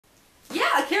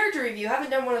character review. I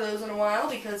haven't done one of those in a while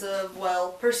because of,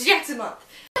 well, Percy Jackson month.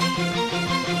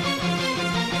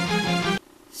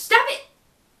 Stop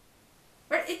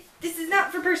it! This is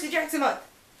not for Percy Jackson month.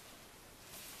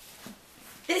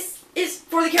 This is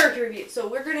for the character review. So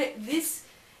this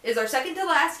is our second to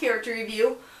last character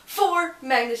review for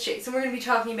Magnus Chase. And we're going to be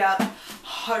talking about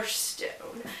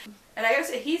Hearthstone. And I gotta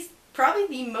say, he's probably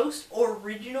the most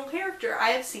original character I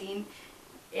have seen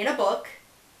in a book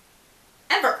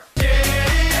ever.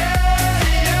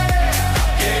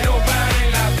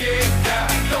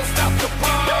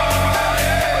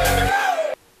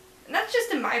 And that's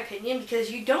just in my opinion,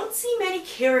 because you don't see many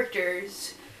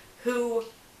characters who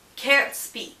can't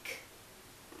speak,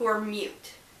 who are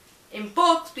mute in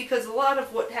books, because a lot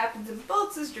of what happens in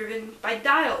books is driven by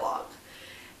dialogue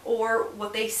or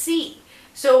what they see.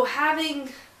 So having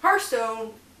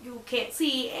Hearthstone, you can't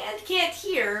see and can't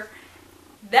hear,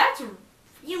 that's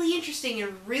really interesting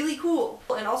and really cool.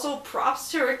 And also props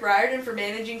to Rick Riordan for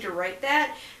managing to write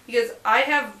that, because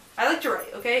I like to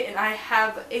write, okay? And I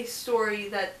have a story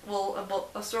that, well,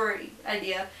 a story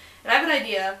idea. And I have an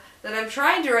idea that I'm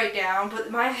trying to write down,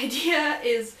 but my idea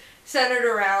is centered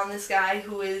around this guy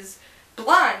who is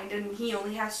blind and he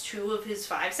only has 2 of his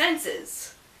 5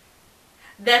 senses.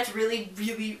 That's really,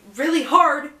 really, really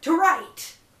hard to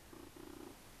write.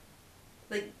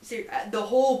 Like, the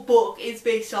whole book is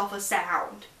based off of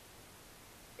sound.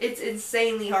 It's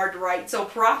insanely hard to write, so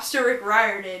props to Rick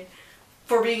Riordan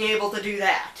for being able to do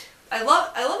that. I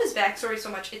love his backstory so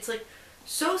much. It's like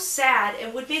so sad,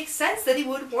 and would make sense that he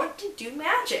would want to do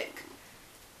magic.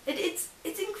 It's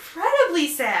incredibly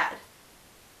sad.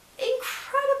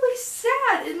 Incredibly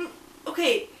sad. And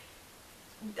okay,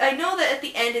 I know that at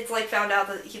the end it's like found out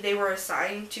that they were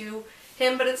assigned to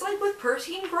him, but it's like with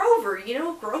Percy and Grover, you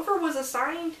know, Grover was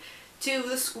assigned to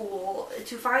the school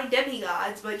to find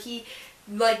demigods, but he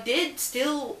like did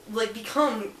still like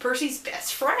become Percy's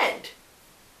best friend.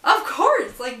 Of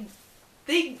course, like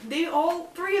they all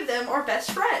 3 of them are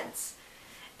best friends.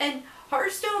 And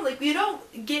Hearthstone, like, we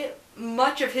don't get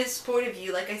much of his point of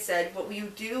view, like I said, but we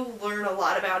do learn a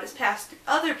lot about his past through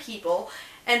other people,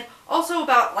 and also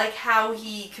about like how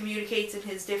he communicates in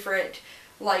his different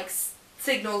like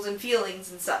signals and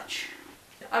feelings and such.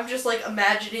 I'm just like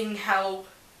imagining how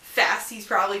fast he's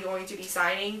probably going to be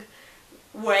signing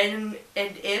when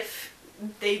and if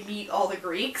they meet all the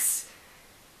Greeks.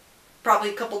 Probably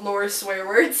a couple Norse swear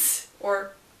words,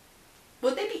 or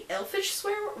would they be Elfish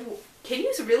swear words? Can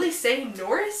you really say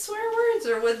Norse swear words,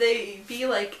 or would they be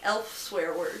like elf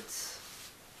swear words?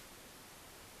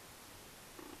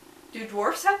 Do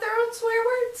dwarfs have their own swear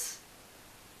words?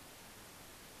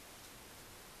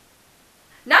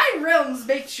 9 realms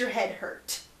makes your head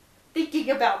hurt thinking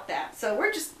about that. So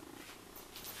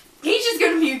he's just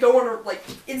gonna be going like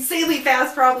insanely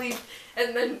fast probably,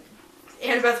 and then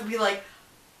Annabeth would be like,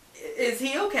 is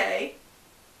he okay?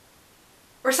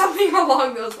 Or something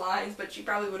along those lines, but she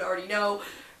probably would already know.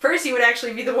 Percy would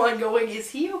actually be the one going, is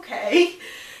he okay?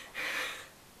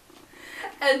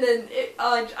 And then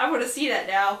I want to see that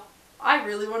now. I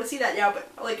really want to see that now, but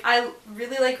like I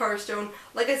really like Hearthstone.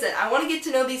 Like I said, I want to get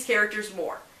to know these characters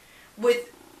more. When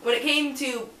it came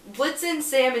to Blitzen,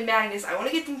 Sam, and Magnus, I want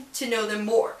to get to know them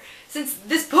more. Since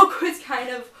this book was kind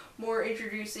of more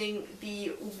introducing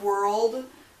the world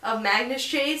of Magnus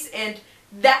Chase and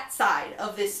that side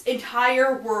of this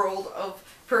entire world of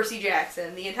Percy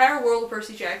Jackson. The entire world of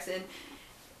Percy Jackson.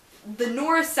 The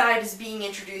Norse side is being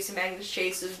introduced in Magnus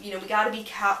Chase, so, you know, we gotta be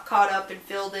caught up and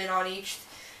filled in on each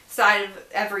side of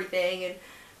everything, and,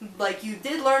 like, you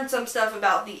did learn some stuff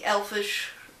about the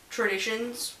elfish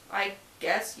traditions, I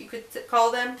guess you could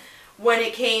call them, when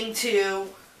it came to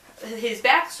his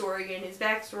backstory, and his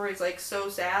backstory is, like, so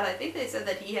sad. I think they said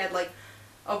that he had, like,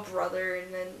 a brother,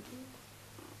 and then...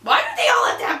 Why do they all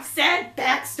have to have sad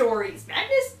backstories?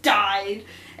 Magnus died,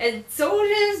 and so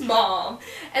did his mom.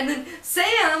 And then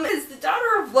Sam is the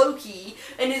daughter of Loki,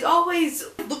 and is always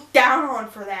looked down on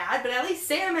for that. But at least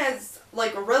Sam has,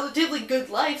 like, a relatively good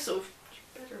life, so she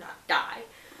better not die.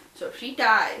 So if she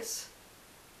dies,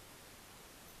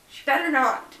 she better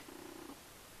not.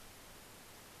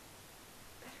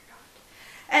 Better not.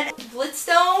 And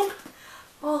Blitzstone,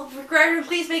 oh, Rick Riordan,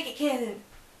 please make it canon.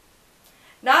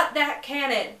 Not that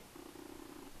canon.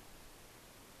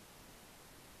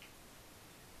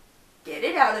 Get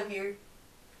it out of here.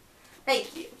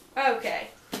 Thank you. Okay.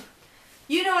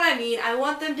 You know what I mean. I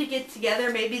want them to get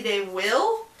together. Maybe they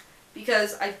will.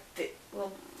 Because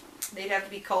well, they'd have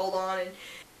to be called on. And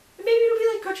maybe it'll be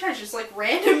like Coach Hedge. Just like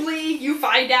randomly you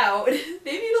find out.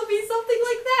 Maybe it'll be something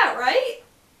like that, right?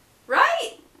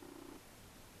 Right?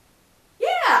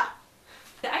 Yeah.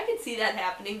 I could see that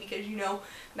happening because,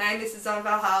 Magnus is on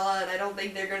Valhalla, and I don't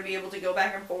think they're going to be able to go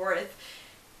back and forth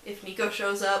if Nico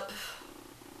shows up.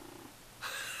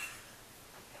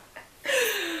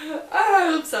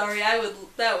 Oh, I'm sorry.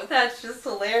 That's just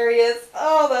hilarious.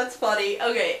 Oh, that's funny.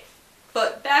 Okay,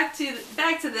 but back to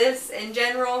this in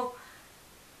general.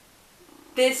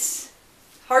 This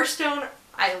Hearthstone,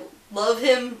 I love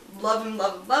him, love him,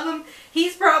 love him, love him.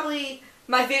 He's probably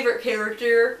my favorite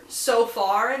character so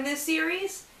far in this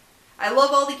series. I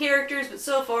love all the characters, but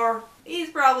so far, he's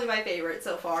probably my favorite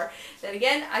so far. Then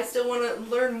again, I still want to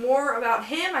learn more about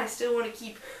him. I still want to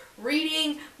keep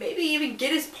reading, maybe even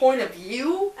get his point of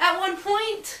view at one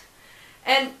point.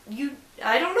 And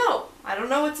I don't know. I don't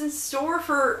know what's in store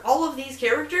for all of these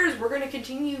characters. We're going to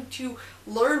continue to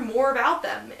learn more about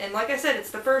them. And like I said,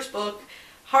 it's the first book.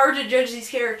 Hard to judge these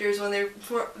characters when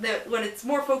when it's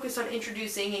more focused on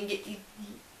introducing and get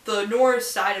the Norse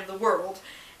side of the world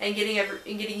and getting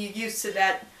you used to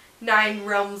that 9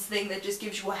 realms thing that just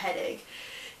gives you a headache.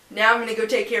 Now I'm going to go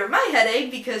take care of my headache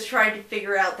because trying to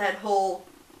figure out that whole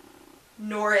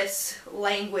Norse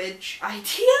language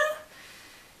idea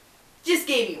just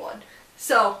gave me one.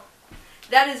 So,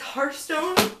 that is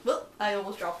Hearthstone. Well, I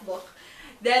almost dropped the book.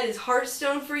 That is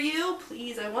Hearthstone for you.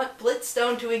 Please, I want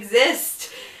Blitzstone to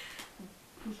exist.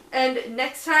 And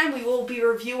next time we will be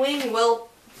reviewing, well,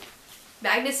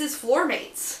 Magnus's floor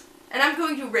mates. And I'm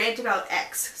going to rant about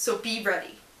X, so be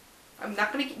ready. I'm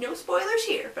not going to get no spoilers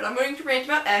here, but I'm going to rant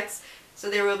about X, so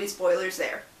there will be spoilers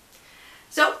there.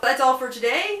 So, that's all for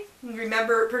today.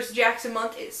 Remember, Percy Jackson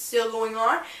month is still going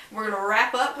on. We're going to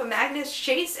wrap up Magnus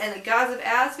Chase and the Gods of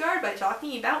Asgard by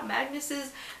talking about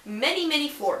Magnus's many, many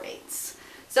floor mates.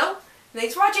 So,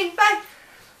 thanks for watching. Bye!